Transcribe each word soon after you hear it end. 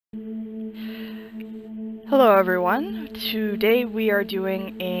Hello everyone, today we are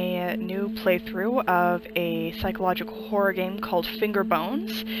doing a new playthrough of a psychological horror game called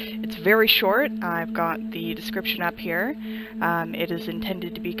Fingerbones. It's very short. I've got the description up here. It is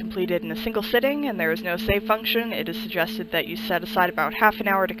intended to be completed in a single sitting and there is no save function. It is suggested that you set aside about half an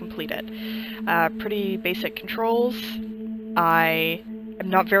hour to complete it. Pretty basic controls. I am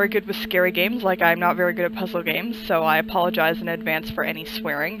not very good with scary games, like I'm not very good at puzzle games, so I apologize in advance for any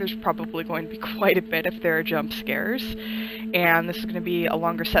swearing. There's probably going to be quite a bit if there are jump scares. And this is going to be a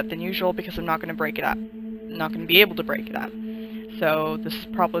longer set than usual because I'm not going to break it up. I'm not going to be able to break it up. So this is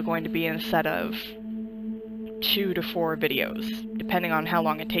probably going to be in a set of 2 to 4 videos, depending on how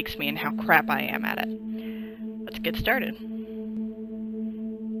long it takes me and how crap I am at it. Let's get started.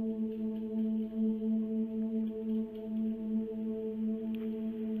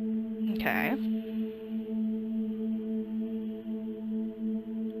 Okay.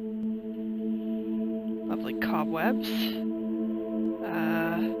 Lovely cobwebs.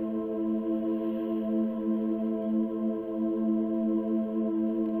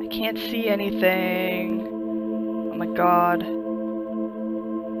 I can't see anything. Oh my god.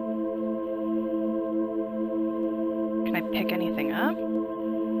 Can I pick anything up?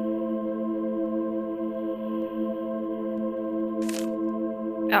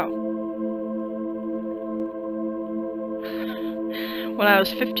 Oh. When I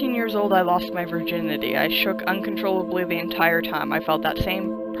was 15 years old, I lost my virginity. I shook uncontrollably the entire time. I felt that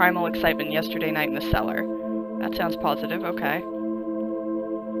same primal excitement yesterday night in the cellar. That sounds positive, okay.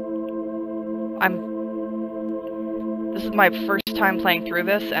 This is my first time playing through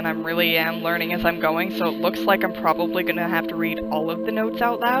this, and I really am learning as I'm going, so it looks like I'm probably gonna have to read all of the notes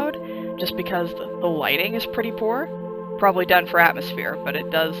out loud, just because the lighting is pretty poor. Probably done for atmosphere, but it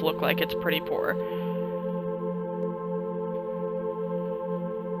does look like it's pretty poor.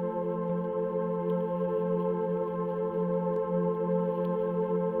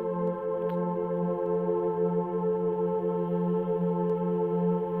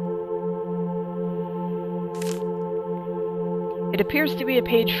 It appears to be a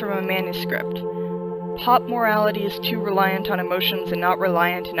page from a manuscript. Pop morality is too reliant on emotions and not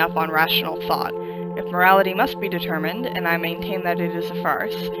reliant enough on rational thought. If morality must be determined, and I maintain that it is a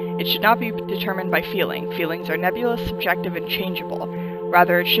farce, it should not be determined by feeling. Feelings are nebulous, subjective, and changeable.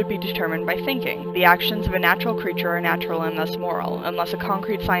 Rather, it should be determined by thinking. The actions of a natural creature are natural and thus moral, unless a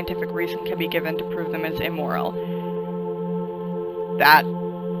concrete scientific reason can be given to prove them as immoral. That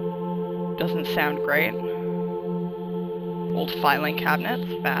doesn't sound great. Old filing cabinets,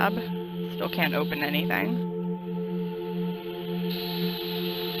 fab. Still can't open anything.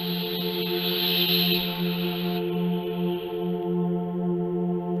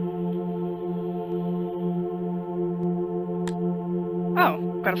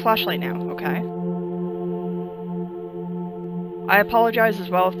 Oh, got a flashlight now, okay. I apologize as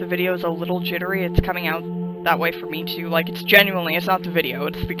well if the video is a little jittery. It's coming out that way for me too. Like, it's not the video,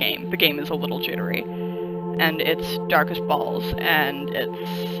 it's the game. The game is a little jittery. And it's dark as balls, and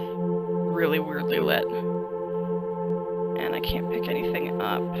it's really weirdly lit. And I can't pick anything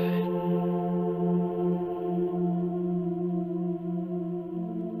up.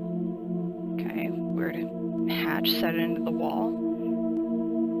 Okay, where did hatch set it into the wall?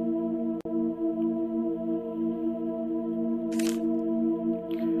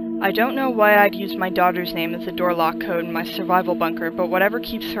 I don't know why I'd use my daughter's name as a door lock code in my survival bunker, but whatever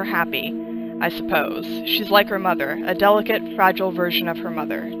keeps her happy. I suppose. She's like her mother, a delicate, fragile version of her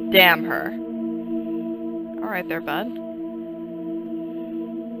mother. Damn her. Alright there, bud.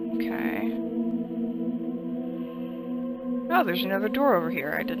 Okay. Oh, there's another door over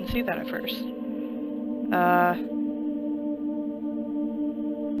here. I didn't see that at first. Oh.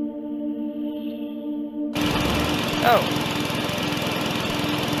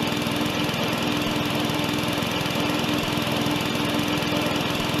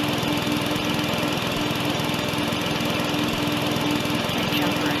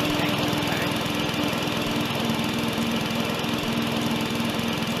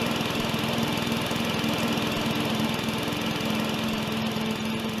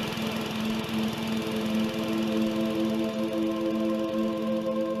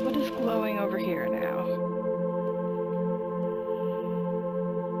 Over here now.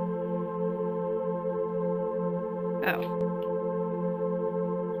 Oh.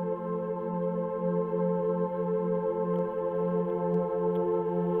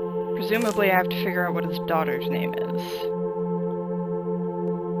 Presumably I have to figure out what his daughter's name is.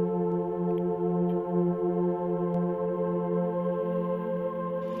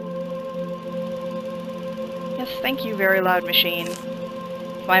 Yes, thank you, very loud machine.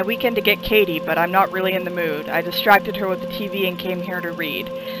 my weekend to get Katie, but I'm not really in the mood. I distracted her with the TV and came here to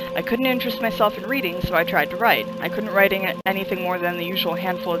read. I couldn't interest myself in reading, so I tried to write. I couldn't write anything more than the usual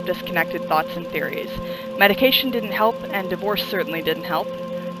handful of disconnected thoughts and theories. Medication didn't help, and divorce certainly didn't help.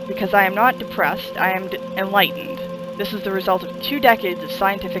 Because I am not depressed, I am enlightened. This is the result of 2 decades of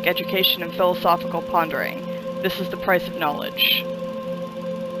scientific education and philosophical pondering. This is the price of knowledge.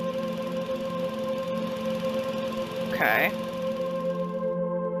 Okay.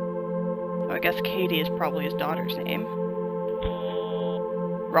 So I guess Katie is probably his daughter's name.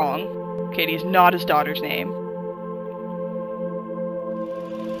 Wrong. Katie is not his daughter's name.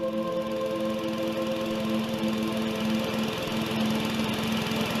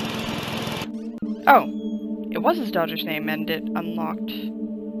 Oh, it was his daughter's name, and it unlocked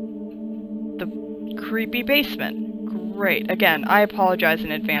the creepy basement. Great. Again, I apologize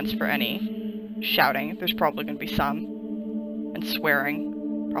in advance for any shouting. There's probably going to be some. And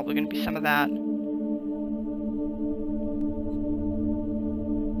swearing. Probably going to be some of that.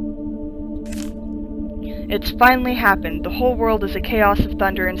 It's finally happened. The whole world is a chaos of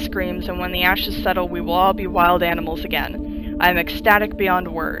thunder and screams, and when the ashes settle, we will all be wild animals again. I am ecstatic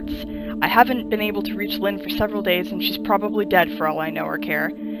beyond words. I haven't been able to reach Lynn for several days, and she's probably dead for all I know or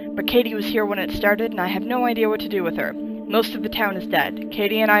care. But Katie was here when it started, and I have no idea what to do with her. Most of the town is dead.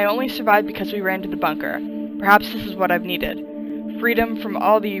 Katie and I only survived because we ran to the bunker. Perhaps this is what I've needed. Freedom from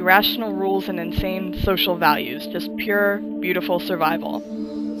all the irrational rules and insane social values. Just pure, beautiful survival.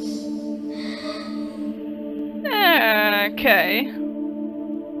 Okay.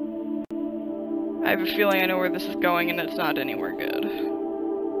 I have a feeling I know where this is going, and it's not anywhere good.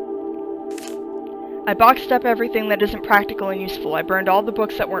 I boxed up everything that isn't practical and useful. I burned all the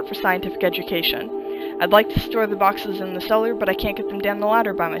books that weren't for scientific education. I'd like to store the boxes in the cellar, but I can't get them down the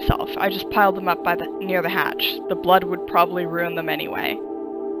ladder by myself. I just piled them up near the hatch. The blood would probably ruin them anyway.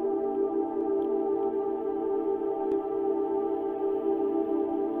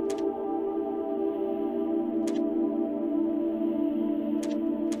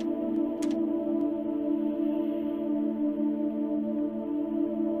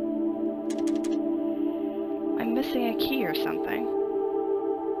 I'm missing a key or something.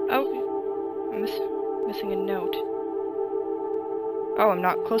 Oh, I'm missing a note. Oh, I'm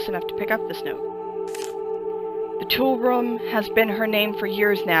not close enough to pick up this note. The tool room has been her name for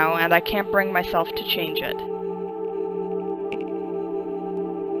years now, and I can't bring myself to change it.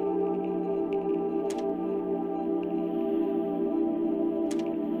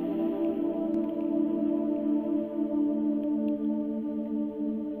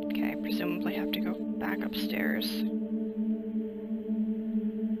 Okay, presumably have to go back upstairs.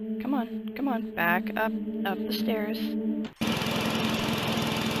 Come on, back up the stairs.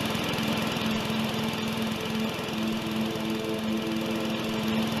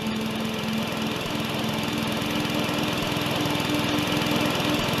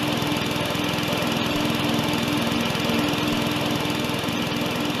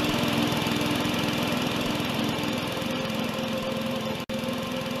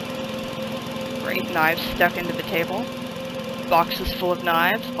 Great, knives stuck into the table. Boxes full of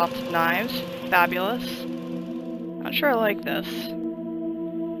knives, lots of knives. Fabulous. Not sure I like this.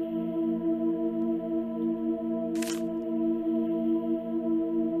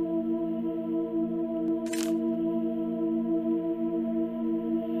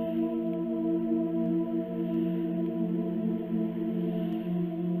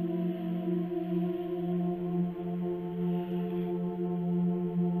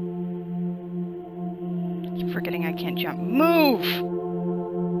 Keep forgetting I can't jump. Move!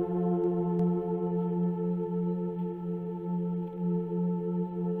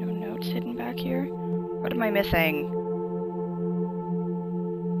 Hidden back here? What am I missing?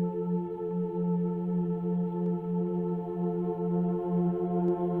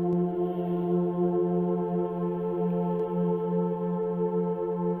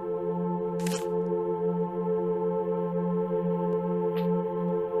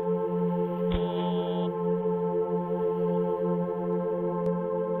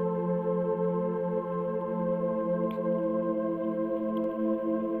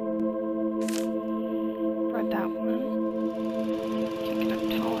 That one. Can't get up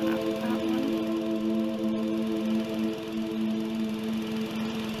tall enough for that one.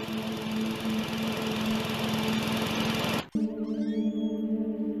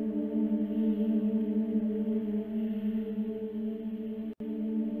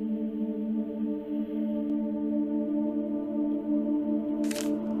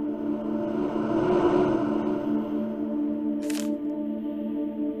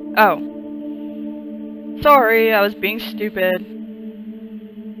 Oh. Sorry, I was being stupid.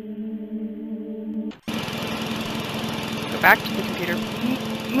 back to the computer.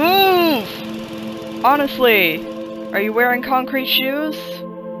 Move! Honestly, are you wearing concrete shoes?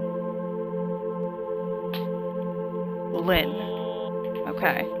 Lynn.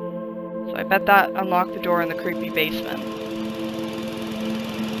 Okay. So I bet that unlocked the door in the creepy basement.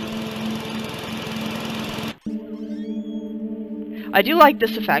 I do like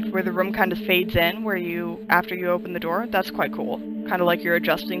this effect where the room kind of fades in after you open the door. That's quite cool. Kind of like you're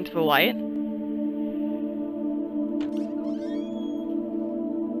adjusting to the light.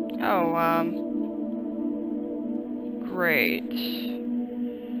 Oh, great.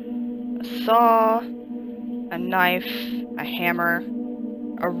 A saw, a knife, a hammer,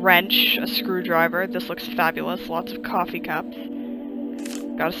 a wrench, a screwdriver. This looks fabulous. Lots of coffee cups.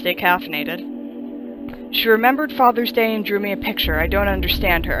 Gotta stay caffeinated. She remembered Father's Day and drew me a picture. I don't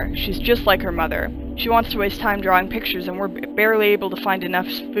understand her. She's just like her mother. She wants to waste time drawing pictures and we're barely able to find enough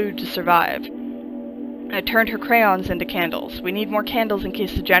food to survive. I turned her crayons into candles. We need more candles in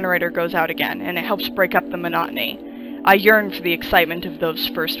case the generator goes out again, and it helps break up the monotony. I yearn for the excitement of those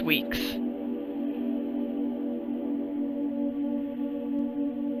first weeks.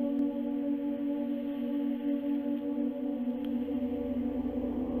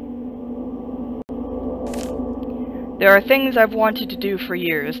 There are things I've wanted to do for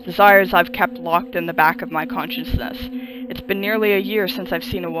years, desires I've kept locked in the back of my consciousness. It's been nearly a year since I've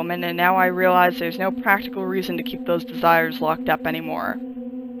seen a woman, and now I realize there's no practical reason to keep those desires locked up anymore.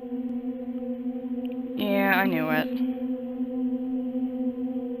 Yeah, I knew it.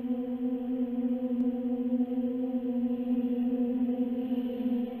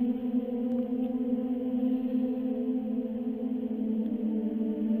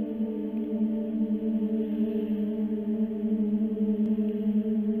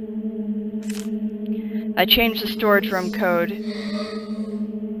 I changed the storage room code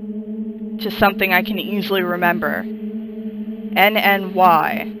to something I can easily remember.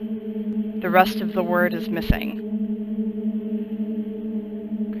 NNY. The rest of the word is missing.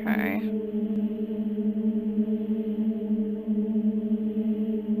 Okay.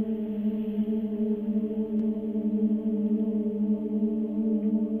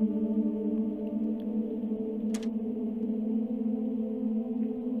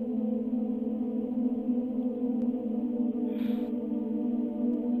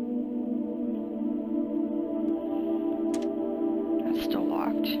 Still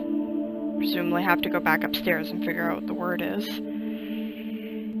locked. Presumably have to go back upstairs and figure out what the word is.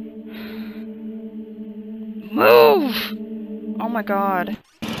 Move! Oh my god.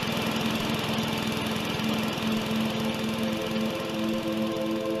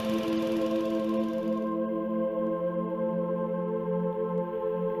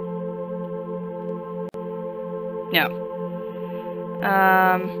 No.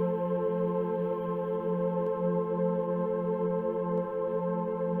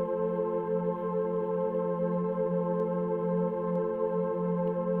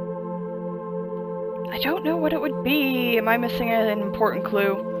 I don't know what it would be. Am I missing an important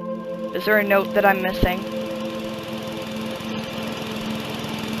clue? Is there a note that I'm missing?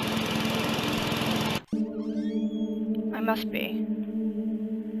 I must be.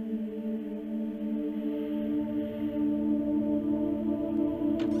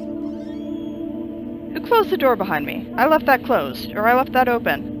 Who closed the door behind me? I left that closed, or I left that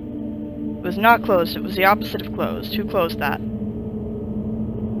open. It was not closed, it was the opposite of closed. Who closed that?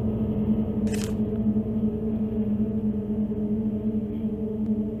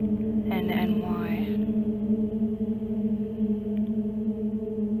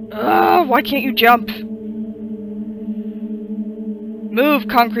 Ugh, why can't you jump? Move,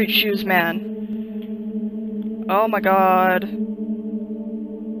 concrete shoes man. Oh my god.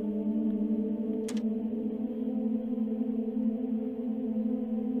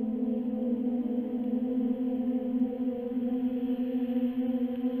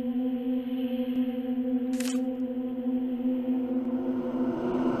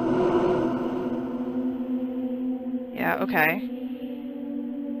 Yeah, okay.